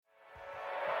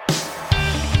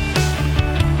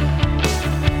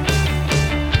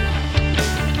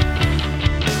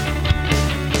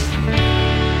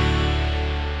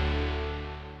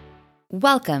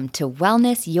Welcome to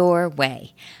Wellness Your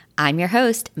Way. I'm your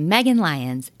host, Megan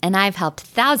Lyons, and I've helped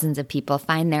thousands of people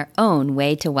find their own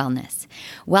way to wellness.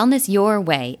 Wellness Your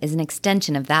Way is an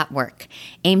extension of that work,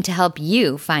 aimed to help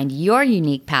you find your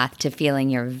unique path to feeling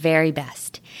your very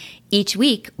best. Each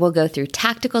week, we'll go through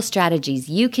tactical strategies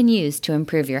you can use to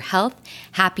improve your health,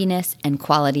 happiness, and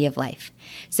quality of life.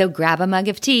 So grab a mug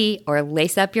of tea or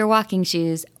lace up your walking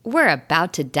shoes. We're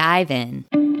about to dive in.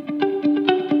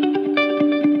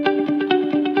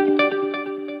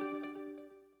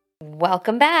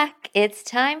 Welcome back. It's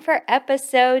time for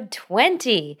episode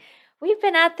 20. We've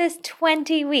been at this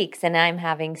 20 weeks and I'm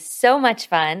having so much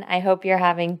fun. I hope you're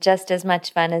having just as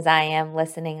much fun as I am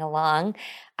listening along.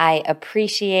 I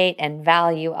appreciate and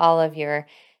value all of your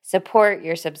support,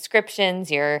 your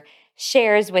subscriptions, your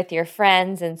shares with your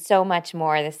friends, and so much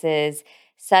more. This is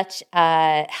such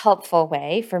a helpful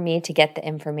way for me to get the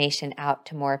information out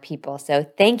to more people. So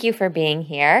thank you for being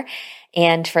here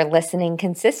and for listening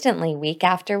consistently week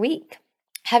after week.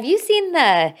 Have you seen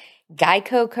the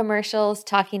Geico commercials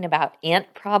talking about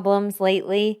ant problems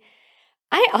lately?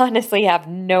 I honestly have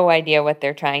no idea what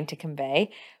they're trying to convey,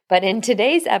 but in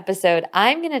today's episode,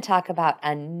 I'm going to talk about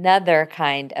another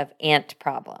kind of ant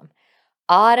problem: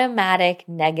 automatic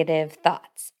negative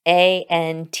thoughts,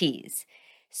 ANTs.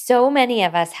 So many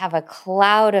of us have a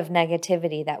cloud of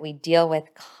negativity that we deal with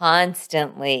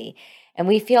constantly, and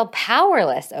we feel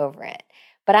powerless over it.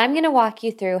 But I'm going to walk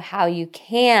you through how you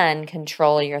can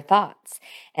control your thoughts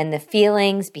and the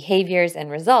feelings, behaviors, and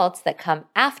results that come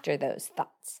after those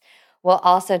thoughts. We'll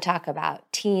also talk about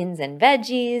teens and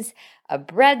veggies, a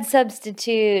bread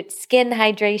substitute, skin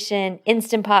hydration,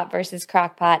 Instant Pot versus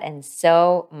Crock Pot, and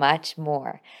so much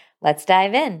more. Let's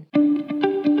dive in.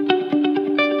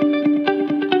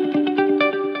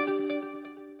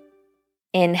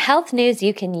 In health news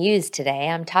you can use today,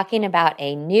 I'm talking about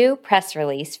a new press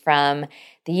release from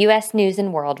the U.S. News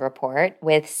and World Report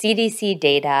with CDC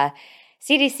data.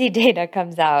 CDC data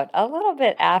comes out a little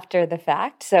bit after the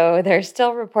fact, so they're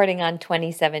still reporting on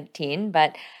 2017,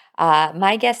 but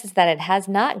my guess is that it has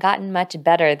not gotten much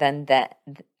better than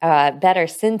better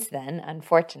since then,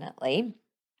 unfortunately.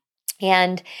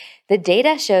 And the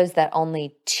data shows that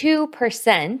only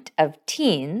 2% of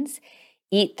teens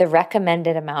eat the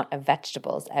recommended amount of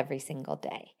vegetables every single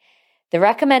day. The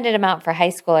recommended amount for high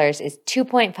schoolers is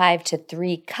 2.5 to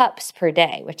 3 cups per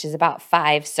day, which is about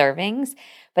 5 servings,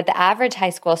 but the average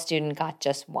high school student got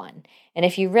just 1. And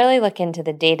if you really look into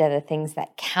the data, the things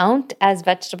that count as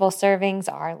vegetable servings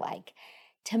are like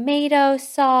tomato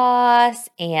sauce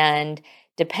and,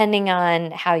 depending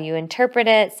on how you interpret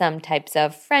it, some types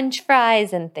of French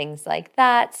fries and things like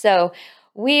that. So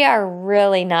we are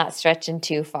really not stretching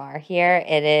too far here.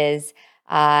 It is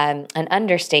an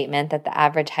understatement that the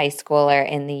average high schooler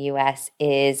in the U.S.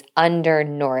 is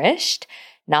undernourished,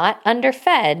 not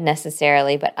underfed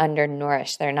necessarily, but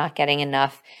undernourished. They're not getting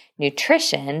enough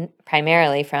nutrition,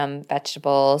 primarily from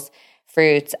vegetables,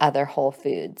 fruits, other whole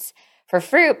foods. For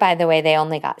fruit, by the way, they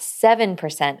only got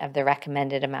 7% of the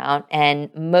recommended amount, and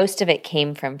most of it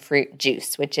came from fruit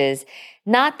juice, which is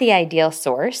not the ideal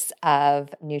source of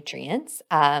nutrients.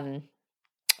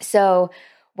 So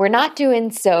we're not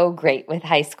doing so great with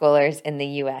high schoolers in the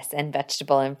U.S. and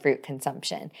vegetable and fruit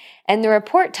consumption. And the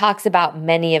report talks about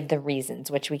many of the reasons,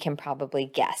 which we can probably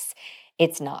guess.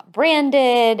 It's not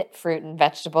branded, fruit and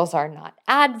vegetables are not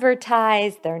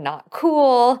advertised, they're not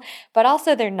cool, but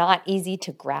also they're not easy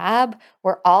to grab.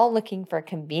 We're all looking for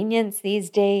convenience these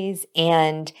days,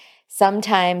 and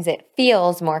sometimes it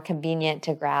feels more convenient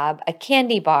to grab a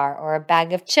candy bar or a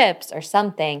bag of chips or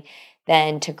something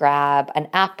than to grab an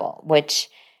apple, which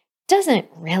doesn't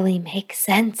really make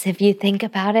sense if you think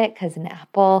about it, because an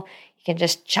apple, you can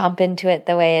just chomp into it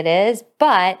the way it is,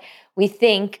 but we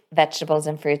think vegetables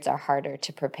and fruits are harder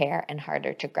to prepare and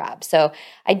harder to grab. So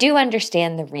I do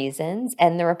understand the reasons,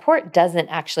 and the report doesn't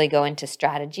actually go into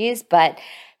strategies, but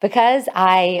because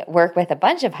I work with a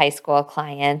bunch of high school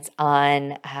clients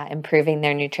on improving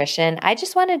their nutrition, I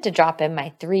just wanted to drop in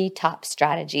my 3 top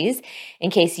strategies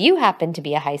in case you happen to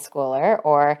be a high schooler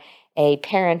or a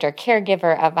parent or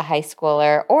caregiver of a high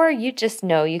schooler, or you just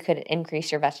know you could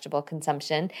increase your vegetable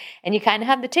consumption and you kind of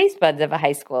have the taste buds of a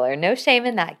high schooler. No shame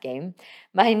in that game.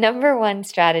 My number 1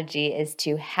 strategy is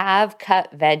to have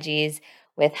cut veggies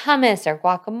with hummus or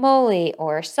guacamole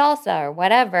or salsa or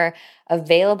whatever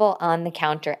available on the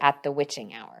counter at the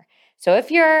witching hour. So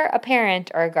if you're a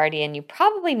parent or a guardian, you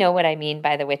probably know what I mean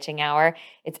by the witching hour.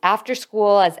 It's after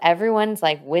school as everyone's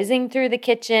like whizzing through the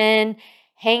kitchen,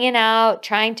 hanging out,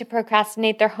 trying to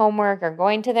procrastinate their homework or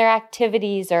going to their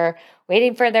activities or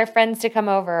waiting for their friends to come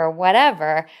over or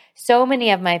whatever, so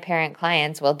many of my parent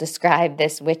clients will describe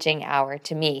this witching hour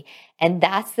to me. And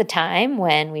that's the time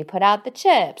when we put out the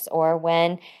chips or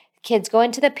when kids go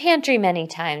into the pantry many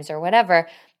times or whatever.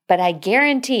 But I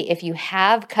guarantee if you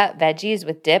have cut veggies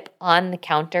with dip on the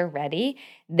counter ready,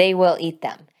 they will eat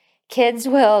them. Kids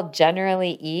will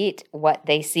generally eat what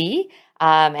they see,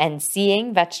 and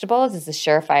seeing vegetables is a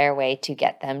surefire way to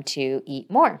get them to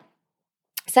eat more.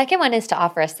 Second one is to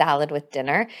offer a salad with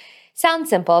dinner. Sounds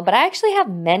simple, but I actually have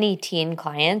many teen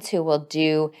clients who will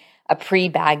do a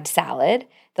pre-bagged salad.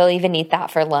 They'll even eat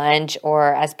that for lunch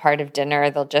or as part of dinner.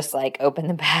 They'll just open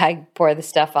the bag, pour the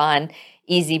stuff on,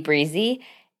 easy breezy.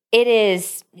 It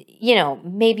is,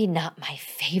 maybe not my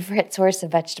favorite source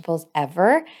of vegetables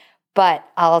ever, but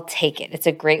I'll take it. It's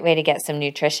a great way to get some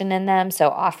nutrition in them. So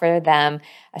offer them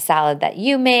a salad that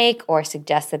you make or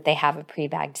suggest that they have a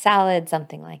pre-bagged salad,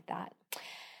 something like that.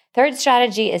 Third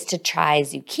strategy is to try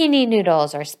zucchini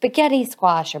noodles or spaghetti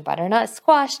squash or butternut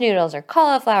squash noodles or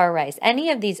cauliflower rice, any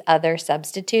of these other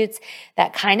substitutes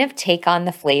that kind of take on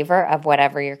the flavor of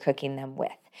whatever you're cooking them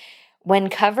with. When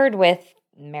covered with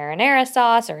marinara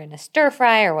sauce or in a stir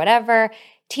fry or whatever,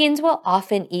 teens will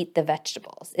often eat the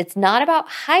vegetables. It's not about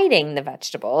hiding the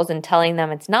vegetables and telling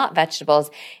them it's not vegetables.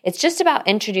 It's just about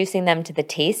introducing them to the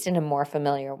taste in a more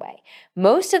familiar way.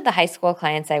 Most of the high school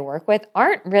clients I work with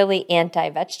aren't really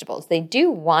anti-vegetables. They do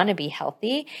want to be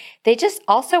healthy. They just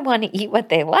also want to eat what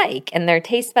they like, and their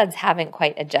taste buds haven't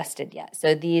quite adjusted yet.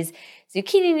 So these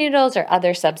zucchini noodles or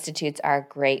other substitutes are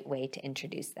a great way to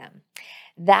introduce them.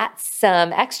 That's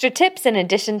some extra tips in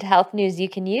addition to health news you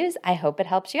can use. I hope it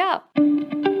helps you out.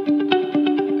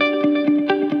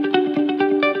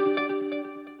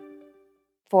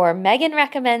 For Megan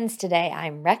Recommends today,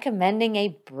 I'm recommending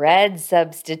a bread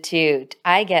substitute.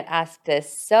 I get asked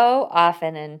this so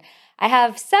often, and I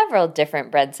have several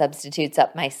different bread substitutes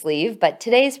up my sleeve, but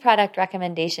today's product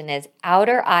recommendation is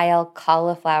Outer Aisle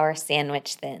Cauliflower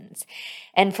Sandwich Thins.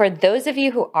 And for those of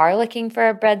you who are looking for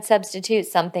a bread substitute,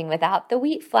 something without the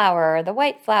wheat flour or the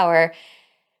white flour,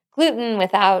 gluten,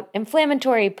 without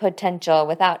inflammatory potential,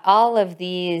 without all of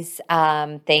these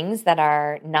things that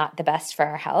are not the best for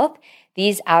our health,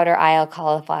 these Outer Aisle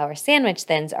Cauliflower Sandwich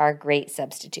Thins are a great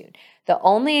substitute. The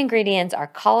only ingredients are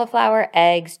cauliflower,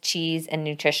 eggs, cheese, and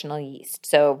nutritional yeast.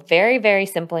 So very, very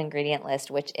simple ingredient list,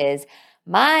 which is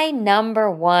my number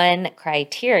one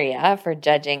criteria for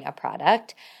judging a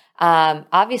product.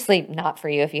 Obviously not for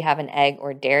you if you have an egg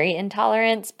or dairy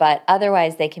intolerance, but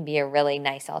otherwise they can be a really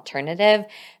nice alternative.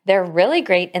 They're really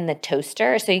great in the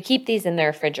toaster. So you keep these in the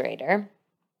refrigerator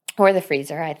or the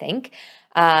freezer, I think.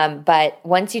 But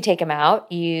once you take them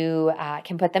out, you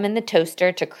can put them in the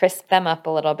toaster to crisp them up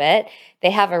a little bit.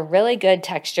 They have a really good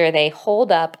texture. They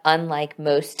hold up, unlike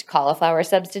most cauliflower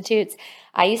substitutes.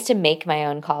 I used to make my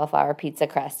own cauliflower pizza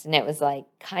crust, and it was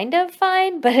kind of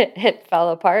fine, but it fell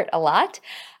apart a lot.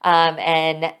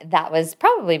 And that was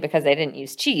probably because I didn't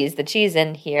use cheese. The cheese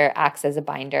in here acts as a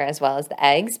binder as well as the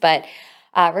eggs. But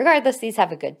regardless, these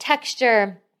have a good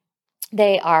texture.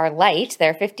 They are light.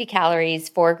 They're 50 calories,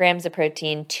 4 grams of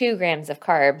protein, 2 grams of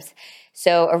carbs.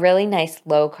 So a really nice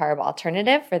low-carb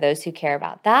alternative for those who care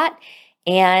about that.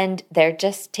 And they're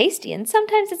just tasty. And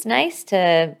sometimes it's nice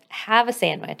to have a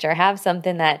sandwich or have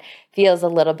something that feels a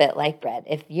little bit like bread.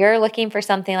 If you're looking for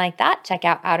something like that, check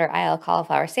out Outer Aisle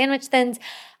Cauliflower Sandwich Thins.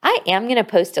 I am going to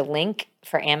post a link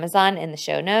for Amazon in the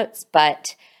show notes,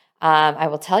 but I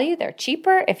will tell you they're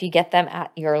cheaper if you get them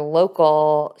at your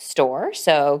local store.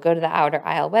 So go to the Outer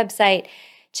Aisle website,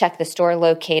 check the store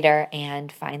locator,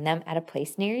 and find them at a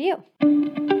place near you.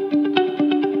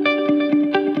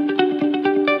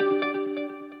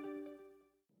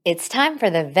 It's time for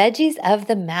the veggies of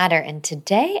the matter, and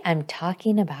today I'm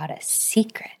talking about a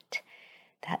secret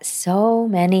that so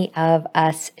many of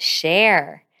us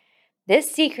share.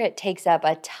 This secret takes up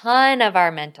a ton of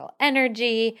our mental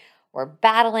energy. We're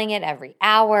battling it every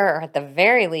hour, or at the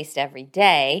very least every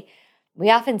day. We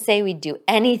often say we'd do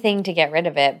anything to get rid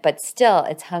of it, but still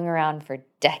it's hung around for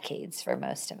decades for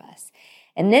most of us.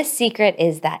 And this secret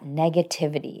is that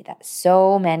negativity that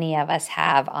so many of us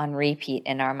have on repeat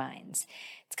in our minds.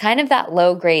 It's kind of that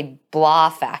low-grade blah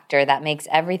factor that makes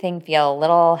everything feel a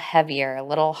little heavier, a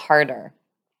little harder.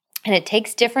 And it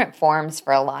takes different forms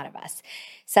for a lot of us.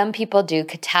 Some people do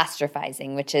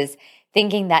catastrophizing, which is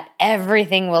thinking that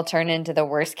everything will turn into the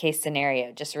worst-case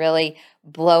scenario, just really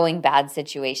blowing bad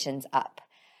situations up.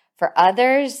 For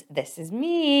others, this is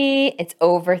me, it's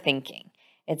overthinking.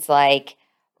 It's like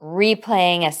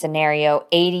replaying a scenario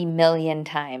 80 million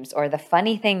times. Or the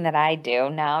funny thing that I do,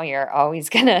 now you're always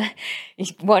going to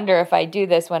wonder if I do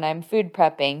this when I'm food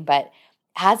prepping, but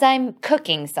as I'm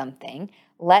cooking something,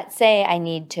 let's say I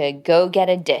need to go get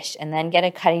a dish and then get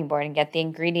a cutting board and get the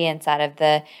ingredients out of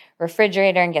the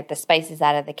refrigerator and get the spices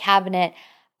out of the cabinet.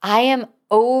 I am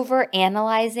over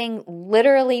analyzing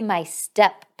literally my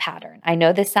step pattern. I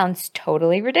know this sounds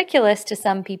totally ridiculous to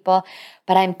some people,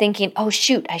 but I'm thinking, oh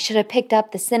shoot, I should have picked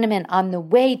up the cinnamon on the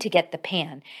way to get the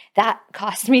pan. That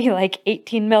cost me like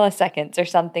 18 milliseconds or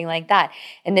something like that.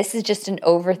 And this is just an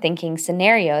overthinking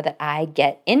scenario that I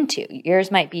get into.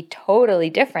 Yours might be totally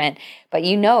different, but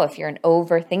you know if you're an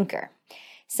overthinker.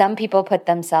 Some people put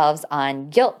themselves on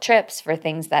guilt trips for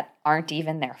things that aren't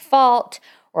even their fault,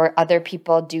 or other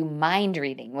people do mind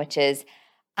reading, which is,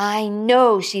 I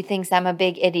know she thinks I'm a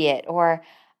big idiot, or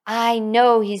I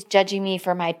know he's judging me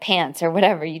for my pants, or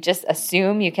whatever. You just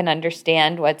assume you can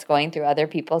understand what's going through other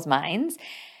people's minds.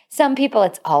 Some people,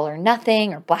 it's all or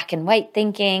nothing or black and white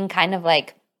thinking, kind of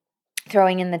like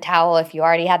throwing in the towel. If you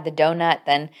already had the donut,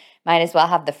 then might as well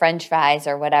have the French fries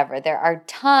or whatever. There are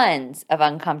tons of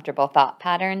uncomfortable thought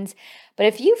patterns. But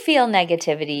if you feel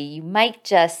negativity, you might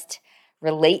just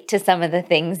relate to some of the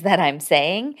things that I'm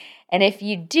saying. And if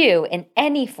you do in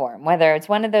any form, whether it's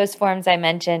one of those forms I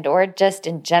mentioned or just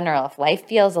in general, if life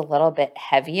feels a little bit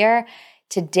heavier,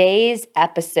 today's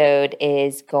episode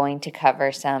is going to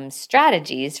cover some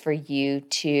strategies for you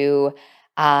to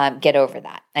get over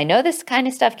that. I know this kind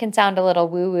of stuff can sound a little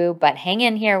woo-woo, but hang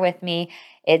in here with me.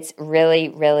 It's really,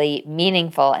 really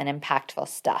meaningful and impactful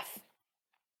stuff.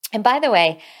 And by the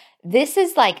way, this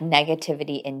is like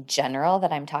negativity in general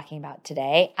that I'm talking about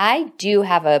today. I do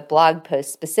have a blog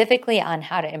post specifically on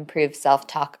how to improve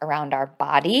self-talk around our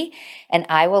body, and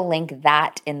I will link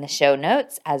that in the show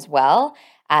notes as well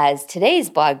as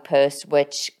today's blog post,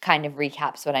 which kind of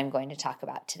recaps what I'm going to talk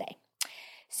about today.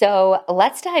 So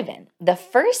let's dive in. The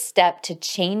first step to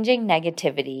changing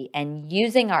negativity and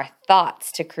using our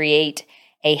thoughts to create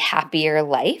a happier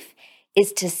life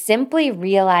is to simply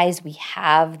realize we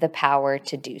have the power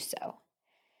to do so.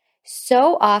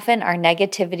 So often our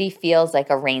negativity feels like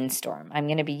a rainstorm. I'm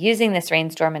going to be using this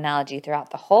rainstorm analogy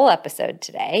throughout the whole episode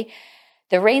today.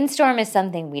 The rainstorm is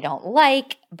something we don't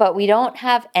like, but we don't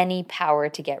have any power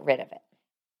to get rid of it.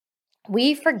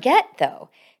 We forget, though,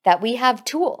 that we have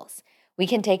tools. We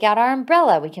can take out our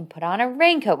umbrella, we can put on a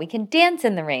raincoat, we can dance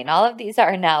in the rain. All of these are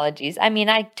analogies. I mean,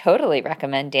 I totally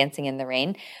recommend dancing in the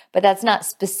rain, but that's not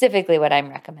specifically what I'm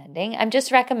recommending. I'm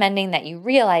just recommending that you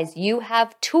realize you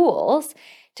have tools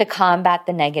to combat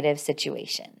the negative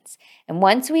situations. And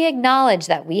once we acknowledge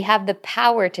that we have the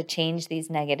power to change these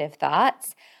negative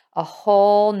thoughts, a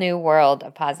whole new world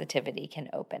of positivity can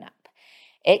open up.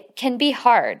 It can be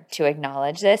hard to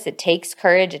acknowledge this. It takes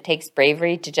courage, it takes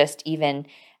bravery to just even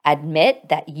admit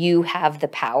that you have the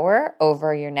power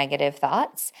over your negative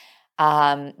thoughts,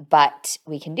 but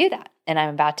we can do that. And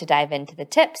I'm about to dive into the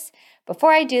tips.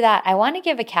 Before I do that, I want to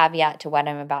give a caveat to what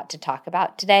I'm about to talk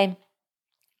about today.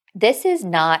 This is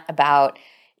not about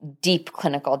deep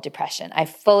clinical depression. I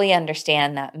fully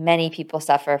understand that many people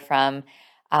suffer from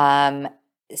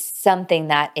something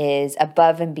that is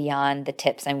above and beyond the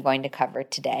tips I'm going to cover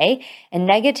today. And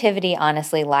negativity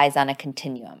honestly lies on a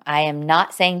continuum. I am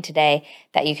not saying today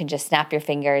that you can just snap your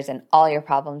fingers and all your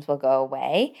problems will go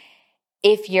away.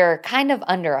 If you're kind of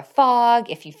under a fog,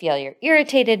 if you feel you're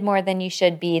irritated more than you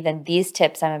should be, then these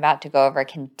tips I'm about to go over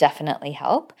can definitely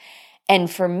help.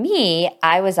 And for me,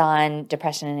 I was on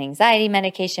depression and anxiety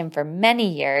medication for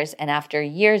many years. And after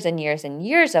years and years and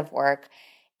years of work,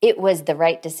 it was the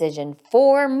right decision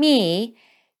for me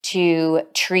to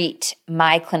treat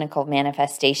my clinical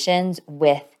manifestations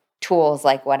with tools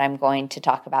like what I'm going to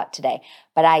talk about today.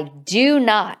 But I do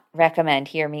not recommend,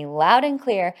 hear me loud and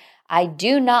clear, I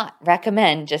do not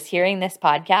recommend just hearing this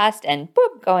podcast and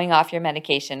boop, going off your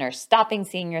medication or stopping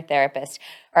seeing your therapist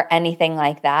or anything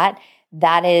like that.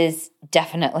 That is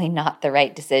definitely not the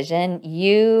right decision.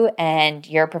 You and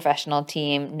your professional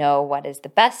team know what is the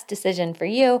best decision for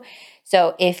you.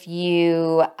 So if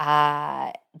you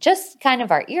just kind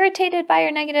of are irritated by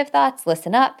your negative thoughts,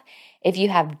 listen up. If you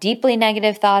have deeply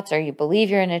negative thoughts or you believe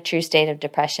you're in a true state of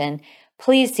depression,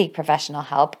 please seek professional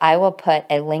help. I will put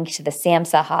a link to the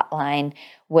SAMHSA hotline,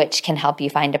 which can help you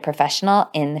find a professional,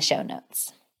 in the show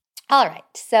notes. All right,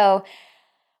 so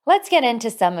let's get into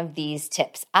some of these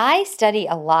tips. I study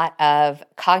a lot of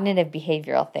cognitive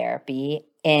behavioral therapy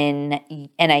and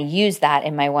I use that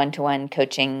in my one-to-one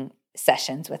coaching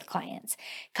sessions with clients.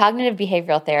 Cognitive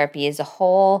behavioral therapy is a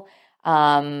whole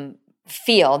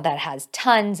field that has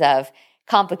tons of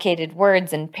complicated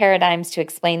words and paradigms to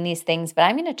explain these things, but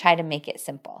I'm going to try to make it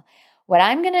simple. What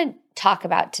I'm going to talk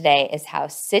about today is how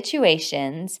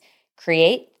situations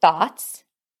create thoughts,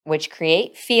 which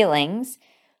create feelings,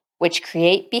 which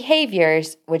create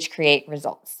behaviors, which create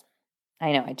results.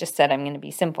 I know I just said I'm going to be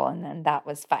simple, and then that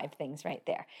was 5 things right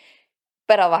there.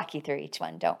 But I'll walk you through each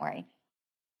one, don't worry.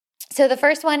 So the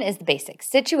first one is the basics.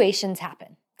 Situations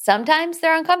happen. Sometimes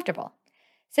they're uncomfortable.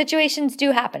 Situations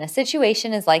do happen. A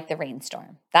situation is like the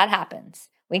rainstorm. That happens.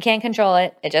 We can't control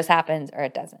it. It just happens or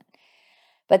it doesn't.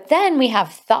 But then we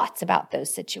have thoughts about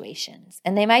those situations,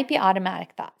 and they might be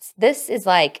automatic thoughts. This is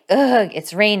like, ugh,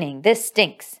 it's raining. This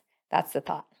stinks. That's the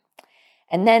thought.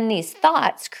 And then these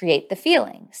thoughts create the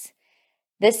feelings.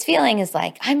 This feeling is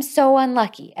like, I'm so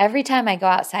unlucky. Every time I go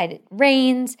outside, it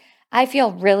rains. I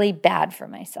feel really bad for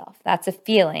myself. That's a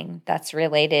feeling that's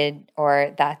related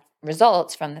or that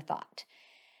results from the thought.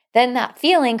 Then that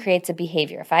feeling creates a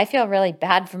behavior. If I feel really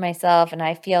bad for myself and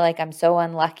I feel like I'm so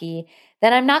unlucky,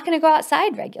 then I'm not going to go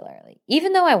outside regularly.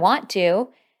 Even though I want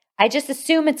to, I just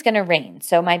assume it's going to rain.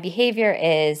 So my behavior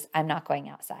is I'm not going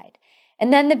outside.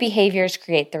 And then the behaviors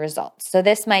create the results. So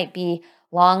this might be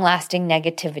long-lasting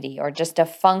negativity or just a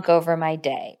funk over my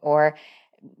day or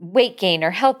weight gain or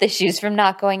health issues from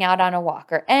not going out on a walk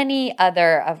or any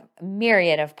other of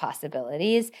myriad of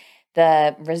possibilities.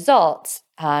 The results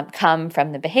come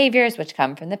from the behaviors, which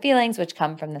come from the feelings, which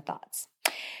come from the thoughts.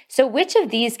 So which of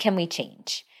these can we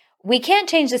change? We can't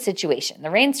change the situation.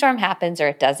 The rainstorm happens or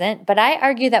it doesn't, but I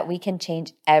argue that we can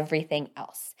change everything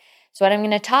else. So what I'm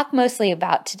going to talk mostly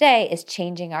about today is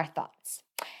changing our thoughts.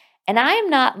 And I am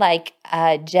not like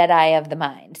a Jedi of the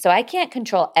mind, so I can't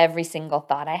control every single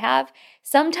thought I have.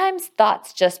 Sometimes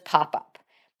thoughts just pop up.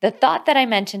 The thought that I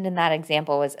mentioned in that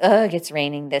example was, ugh, it's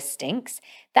raining, this stinks.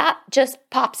 That just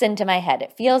pops into my head.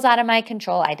 It feels out of my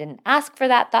control. I didn't ask for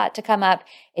that thought to come up.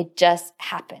 It just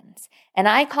happens. And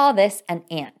I call this an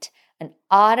ANT, an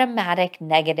automatic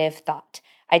negative thought.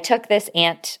 I took this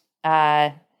ANT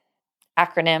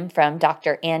acronym from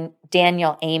Dr.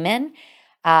 Daniel Amen,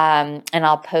 and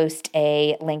I'll post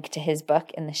a link to his book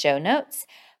in the show notes.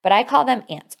 But I call them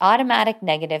ANTs, automatic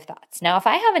negative thoughts. Now, if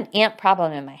I have an ant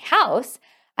problem in my house,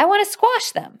 I want to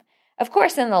squash them. Of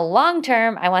course, in the long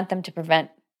term, I want to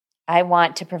prevent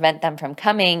them from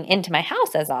coming into my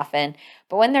house as often.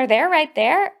 But when they're there, right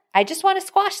there, I just want to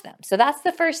squash them. So that's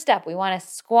the first step. We want to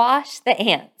squash the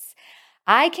ants.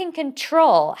 I can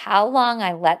control how long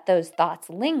I let those thoughts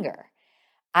linger.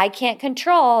 I can't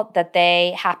control that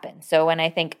they happen. So when I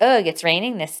think, ugh, it's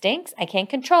raining, this stinks, I can't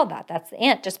control that. That's the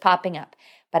ant just popping up.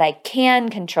 But I can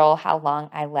control how long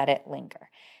I let it linger.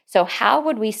 So how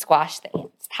would we squash the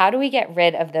ants? How do we get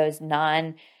rid of those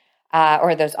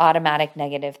those automatic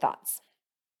negative thoughts?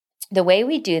 The way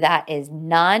we do that is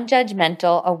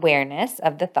non-judgmental awareness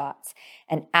of the thoughts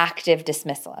and active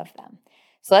dismissal of them.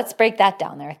 So let's break that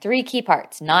down. There are 3 key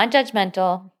parts: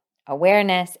 non-judgmental,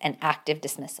 awareness, and active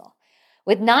dismissal.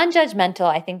 With non-judgmental,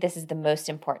 I think this is the most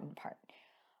important part.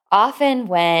 Often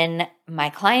when my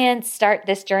clients start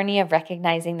this journey of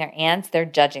recognizing their ants, they're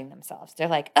judging themselves. They're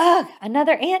like, ugh,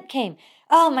 another ant came.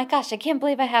 Oh my gosh, I can't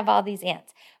believe I have all these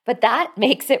ants. But that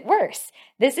makes it worse.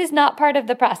 This is not part of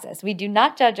the process. We do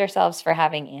not judge ourselves for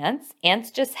having ants.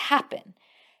 Ants just happen.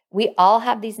 We all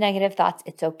have these negative thoughts.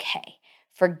 It's okay.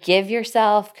 Forgive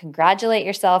yourself, congratulate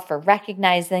yourself for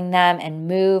recognizing them, and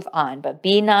move on. But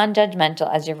be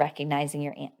non-judgmental as you're recognizing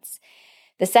your ants.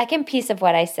 The second piece of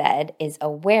what I said is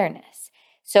awareness.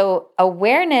 So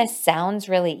awareness sounds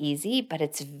really easy, but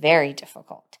it's very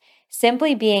difficult.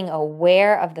 Simply being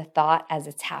aware of the thought as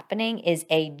it's happening is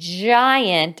a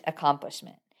giant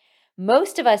accomplishment.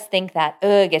 Most of us think that,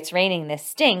 ugh, it's raining, this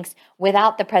stinks,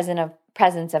 without the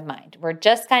presence of mind. We're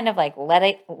just kind of like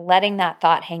letting that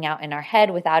thought hang out in our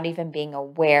head without even being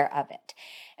aware of it.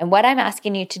 And what I'm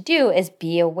asking you to do is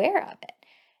be aware of it.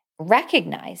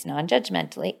 Recognize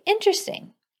non-judgmentally,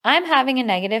 interesting, I'm having a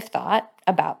negative thought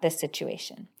about this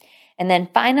situation. And then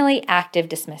finally, active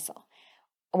dismissal.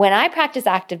 When I practice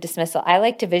active dismissal, I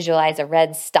like to visualize a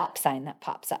red stop sign that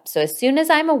pops up. So as soon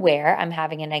as I'm aware I'm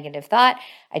having a negative thought,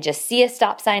 I just see a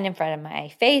stop sign in front of my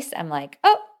face. I'm like,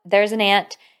 oh, there's an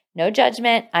ant. No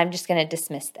judgment. I'm just going to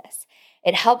dismiss this.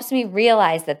 It helps me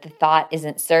realize that the thought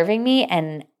isn't serving me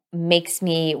and makes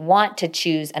me want to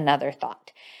choose another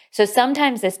thought. So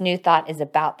sometimes this new thought is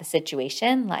about the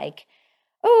situation, like,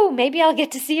 oh, maybe I'll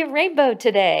get to see a rainbow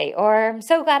today, or I'm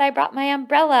so glad I brought my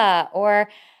umbrella, or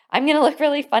I'm going to look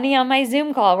really funny on my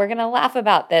Zoom call. We're going to laugh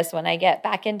about this when I get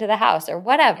back into the house, or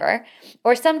whatever.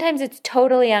 Or sometimes it's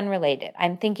totally unrelated.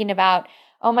 I'm thinking about,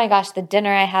 oh my gosh, the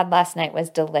dinner I had last night was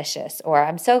delicious, or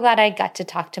I'm so glad I got to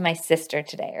talk to my sister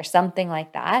today, or something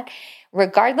like that.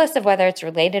 Regardless of whether it's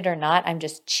related or not, I'm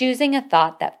just choosing a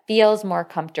thought that feels more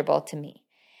comfortable to me.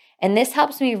 And this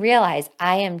helps me realize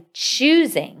I am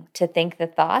choosing to think the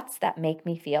thoughts that make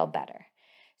me feel better.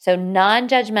 So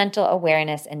non-judgmental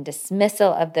awareness and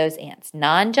dismissal of those ants.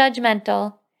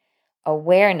 Non-judgmental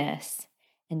awareness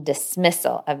and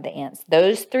dismissal of the ants.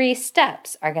 Those 3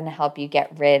 steps are going to help you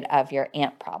get rid of your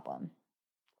ant problem.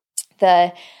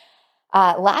 The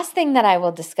last thing that I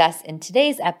will discuss in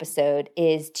today's episode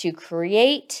is to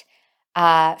create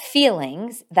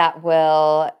feelings that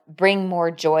will bring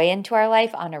more joy into our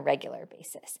life on a regular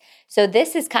basis. So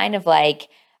this is kind of like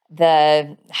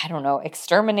the,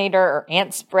 exterminator or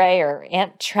ant spray or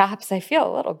ant traps. I feel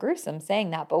a little gruesome saying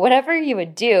that, but whatever you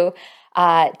would do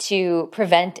to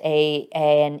prevent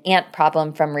an ant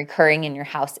problem from recurring in your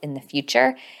house in the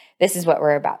future, this is what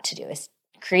we're about to do, is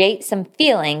create some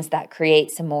feelings that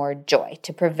create some more joy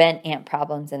to prevent ant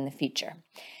problems in the future.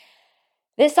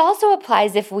 This also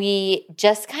applies if we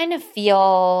just kind of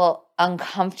feel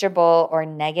uncomfortable or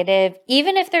negative,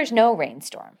 even if there's no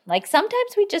rainstorm. Like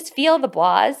sometimes we just feel the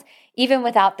blahs even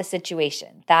without the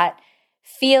situation. That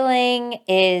feeling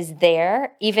is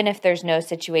there, even if there's no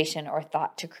situation or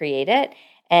thought to create it.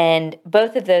 And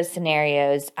both of those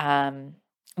scenarios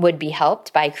would be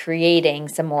helped by creating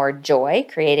some more joy,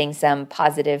 creating some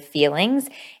positive feelings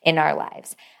in our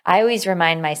lives. I always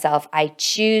remind myself, I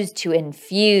choose to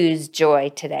infuse joy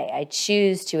today. I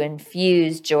choose to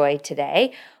infuse joy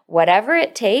today. Whatever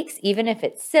it takes, even if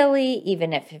it's silly,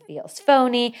 even if it feels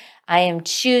phony, I am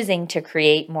choosing to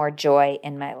create more joy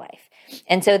in my life.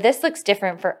 And so this looks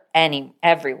different for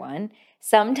everyone.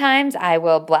 Sometimes I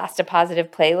will blast a positive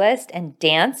playlist and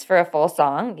dance for a full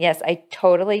song. Yes, I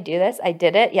totally do this. I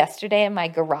did it yesterday in my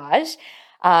garage.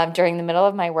 During the middle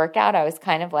of my workout, I was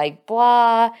kind of like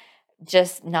blah,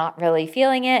 just not really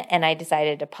feeling it. And I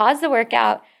decided to pause the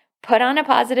workout, put on a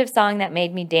positive song that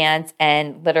made me dance,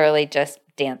 and literally just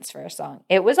dance for a song.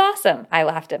 It was awesome. I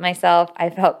laughed at myself. I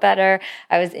felt better.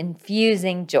 I was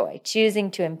infusing joy,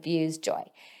 choosing to infuse joy.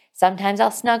 Sometimes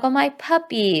I'll snuggle my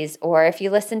puppies, or if you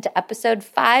listen to episode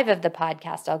 5 of the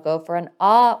podcast, I'll go for an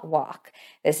awe walk.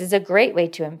 This is a great way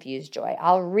to infuse joy.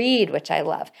 I'll read, which I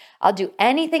love. I'll do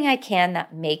anything I can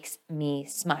that makes me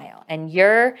smile. And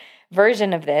your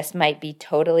version of this might be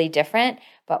totally different,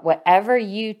 but whatever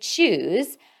you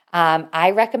choose,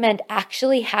 I recommend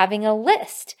actually having a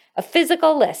list, a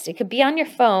physical list. It could be on your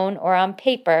phone or on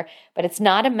paper, but it's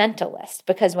not a mental list,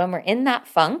 because when we're in that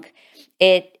funk,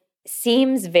 it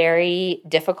seems very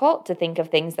difficult to think of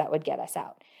things that would get us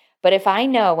out. But if I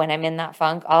know when I'm in that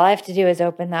funk, all I have to do is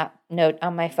open that note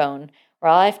on my phone, or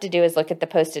all I have to do is look at the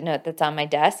Post-it note that's on my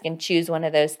desk and choose one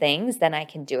of those things, then I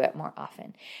can do it more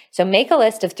often. So make a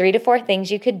list of 3 to 4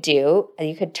 things you could do,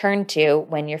 you could turn to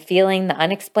when you're feeling the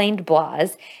unexplained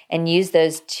blahs, and use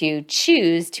those to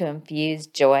choose to infuse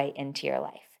joy into your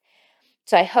life.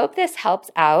 So I hope this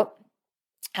helps out.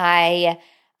 I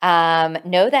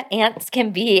know that ants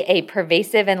can be a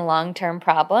pervasive and long-term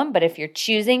problem, but if you're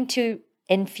choosing to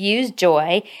infuse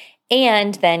joy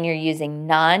and then you're using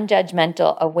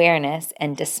non-judgmental awareness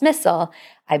and dismissal,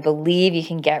 I believe you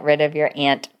can get rid of your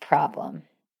ant problem.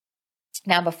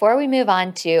 Now, before we move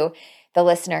on to the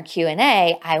listener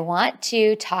Q&A, I want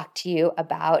to talk to you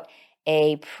about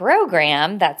a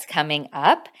program that's coming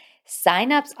up.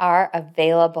 Signups are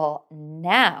available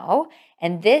now,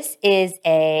 and this is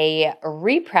a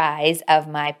reprise of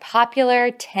my popular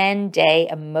 10-day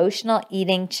emotional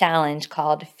eating challenge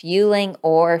called Fueling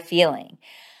or Feeling.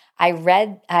 I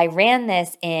ran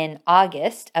this in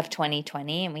August of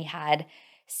 2020, and we had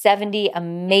 70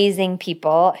 amazing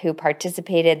people who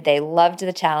participated. They loved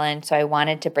the challenge, so I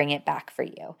wanted to bring it back for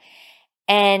you.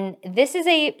 And this is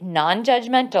a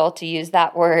non-judgmental, to use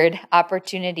that word,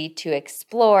 opportunity to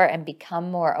explore and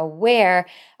become more aware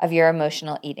of your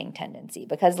emotional eating tendency.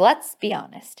 Because let's be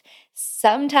honest,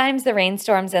 sometimes the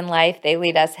rainstorms in life, they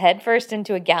lead us headfirst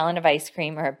into a gallon of ice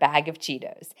cream or a bag of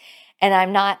Cheetos. And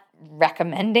I'm not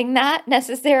recommending that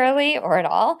necessarily or at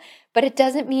all, but it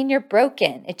doesn't mean you're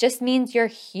broken. It just means you're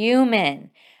human.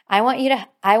 I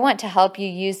want to help you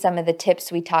use some of the tips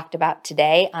we talked about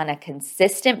today on a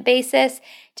consistent basis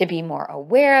to be more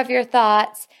aware of your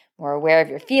thoughts, more aware of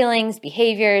your feelings,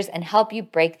 behaviors, and help you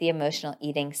break the emotional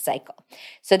eating cycle.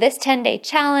 So this 10-day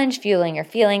challenge, Fueling Your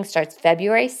Feelings, starts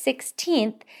February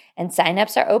 16th, and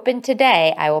signups are open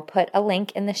today. I will put a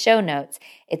link in the show notes.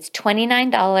 It's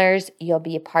 $29. You'll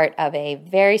be a part of a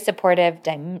very supportive,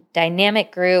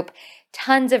 dynamic group,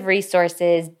 tons of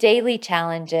resources, daily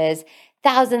challenges,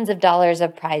 thousands of dollars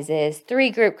of prizes, 3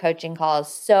 group coaching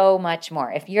calls, so much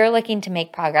more. If you're looking to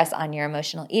make progress on your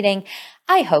emotional eating,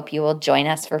 I hope you will join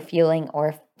us for Fueling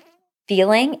or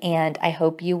Feeling, and I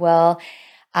hope you will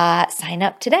sign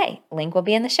up today. Link will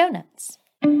be in the show notes.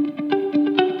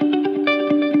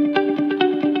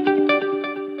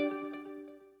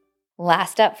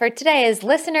 Last up for today is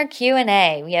listener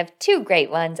Q&A. We have two great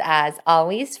ones as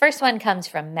always. First one comes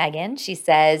from Megan. She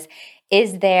says,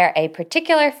 is there a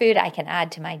particular food I can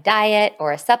add to my diet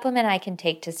or a supplement I can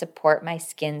take to support my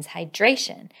skin's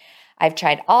hydration? I've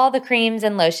tried all the creams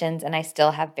and lotions and I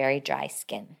still have very dry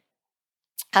skin.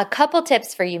 A couple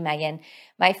tips for you, Megan.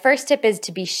 My first tip is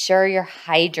to be sure you're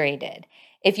hydrated.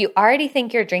 If you already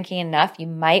think you're drinking enough, you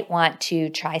might want to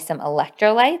try some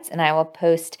electrolytes, and I will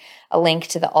post a link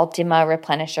to the Ultima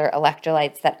Replenisher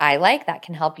electrolytes that I like that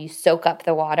can help you soak up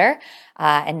the water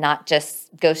and not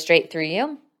just go straight through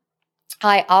you.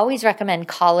 I always recommend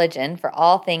collagen for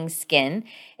all things skin.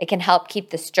 It can help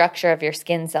keep the structure of your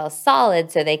skin cells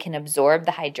solid so they can absorb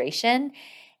the hydration.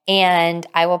 And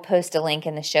I will post a link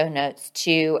in the show notes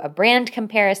to a brand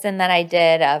comparison that I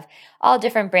did of all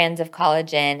different brands of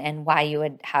collagen and why you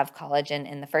would have collagen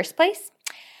in the first place.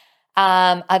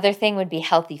 Other thing would be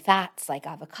healthy fats like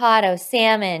avocado,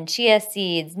 salmon, chia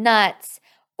seeds, nuts,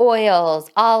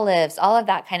 oils, olives, all of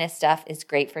that kind of stuff is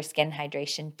great for skin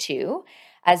hydration too,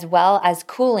 as well as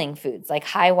cooling foods like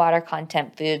high water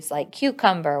content foods like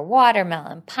cucumber,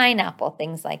 watermelon, pineapple,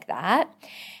 things like that.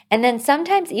 And then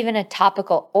sometimes even a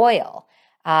topical oil,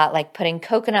 like putting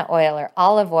coconut oil or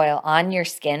olive oil on your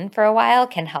skin for a while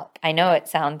can help. I know it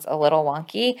sounds a little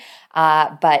wonky,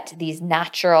 but these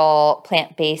natural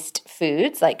plant-based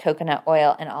foods like coconut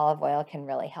oil and olive oil can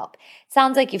really help.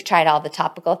 Sounds like you've tried all the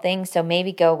topical things, so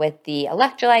maybe go with the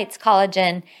electrolytes,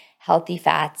 collagen, healthy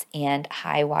fats, and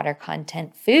high water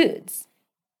content foods.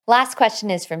 Last question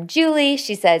is from Julie.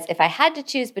 She says, if I had to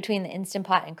choose between the Instant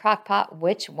Pot and Crock Pot,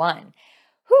 which one?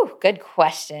 Whew, good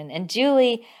question. And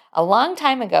Julie, a long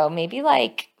time ago, maybe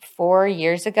like 4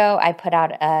 years ago, I put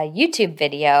out a YouTube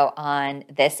video on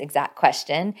this exact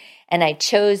question, and I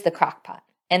chose the Crock Pot.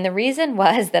 And the reason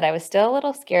was that I was still a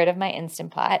little scared of my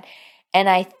Instant Pot, and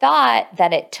I thought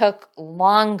that it took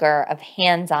longer of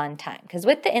hands-on time. Because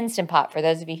with the Instant Pot, for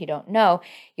those of you who don't know,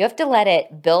 you have to let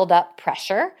it build up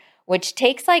pressure, which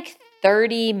takes like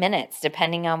 30 minutes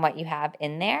depending on what you have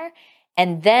in there.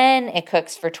 And then it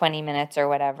cooks for 20 minutes or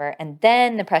whatever. And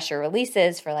then the pressure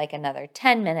releases for like another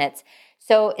 10 minutes.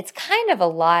 So it's kind of a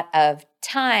lot of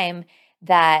time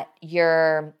that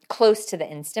you're close to the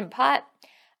Instant Pot.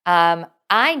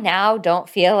 I now don't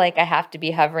feel like I have to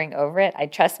be hovering over it. I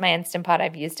trust my Instant Pot.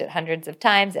 I've used it hundreds of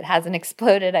times. It hasn't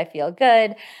exploded. I feel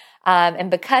good.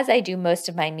 And because I do most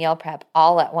of my meal prep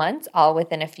all at once, all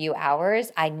within a few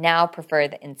hours, I now prefer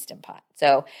the Instant Pot.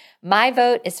 So my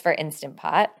vote is for Instant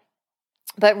Pot.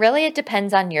 But really, it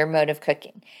depends on your mode of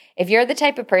cooking. If you're the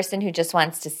type of person who just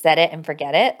wants to set it and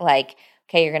forget it, like,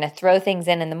 okay, you're going to throw things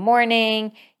in the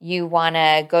morning, you want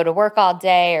to go to work all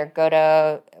day or go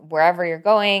to wherever you're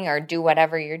going or do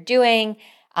whatever you're doing,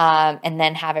 and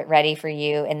then have it ready for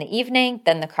you in the evening,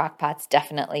 then the crock pot's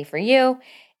definitely for you.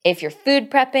 If you're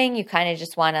food prepping, you kind of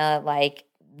just want to like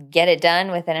get it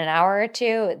done within an hour or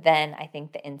two, then I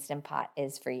think the Instant Pot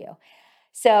is for you.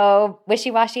 So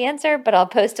wishy-washy answer, but I'll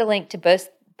post a link to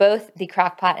both the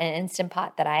crock pot and Instant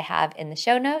Pot that I have in the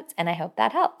show notes, and I hope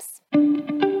that helps.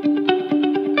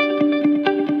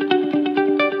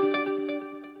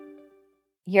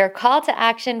 Your call to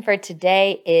action for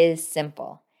today is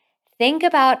simple. Think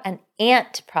about an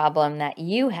ant problem that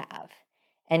you have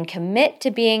and commit to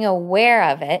being aware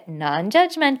of it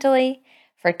non-judgmentally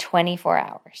for 24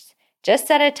 hours. Just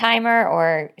set a timer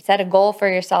or set a goal for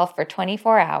yourself for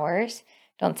 24 hours.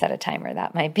 Don't set a timer.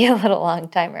 That might be a little long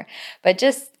timer. But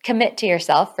just commit to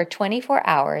yourself for 24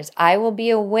 hours. I will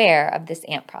be aware of this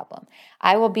ant problem.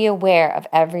 I will be aware of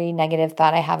every negative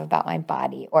thought I have about my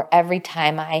body, or every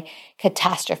time I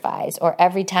catastrophize, or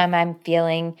every time I'm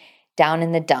feeling down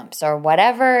in the dumps, or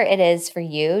whatever it is for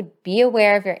you. Be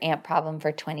aware of your ant problem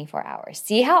for 24 hours.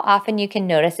 See how often you can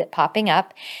notice it popping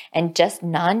up, and just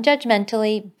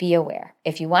non-judgmentally be aware.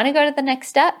 If you want to go to the next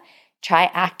step,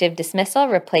 try active dismissal,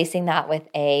 replacing that with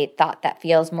a thought that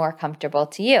feels more comfortable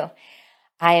to you.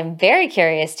 I am very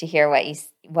curious to hear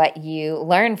what you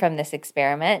learn from this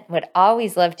experiment. Would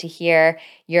always love to hear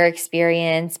your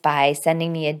experience by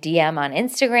sending me a DM on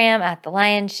Instagram at The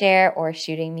Lion's Share or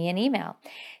shooting me an email.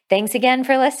 Thanks again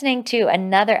for listening to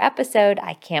another episode.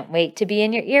 I can't wait to be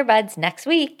in your earbuds next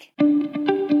week.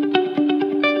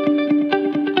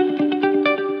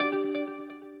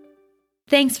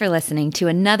 Thanks for listening to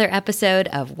another episode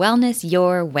of Wellness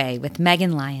Your Way with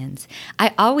Megan Lyons.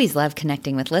 I always love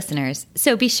connecting with listeners,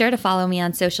 so be sure to follow me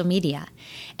on social media.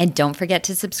 And don't forget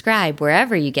to subscribe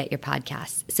wherever you get your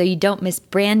podcasts so you don't miss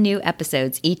brand new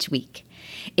episodes each week.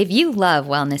 If you love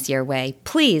Wellness Your Way,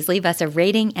 please leave us a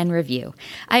rating and review.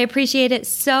 I appreciate it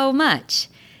so much.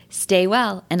 Stay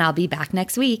well, and I'll be back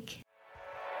next week.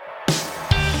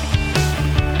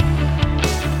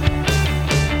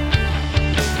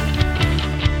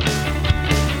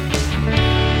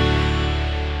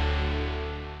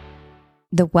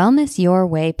 The Wellness Your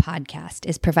Way podcast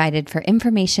is provided for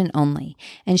information only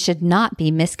and should not be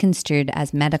misconstrued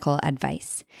as medical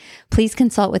advice. Please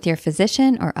consult with your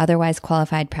physician or otherwise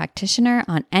qualified practitioner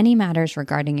on any matters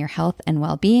regarding your health and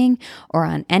well-being or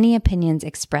on any opinions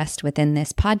expressed within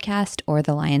this podcast or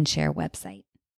the Lionshare website.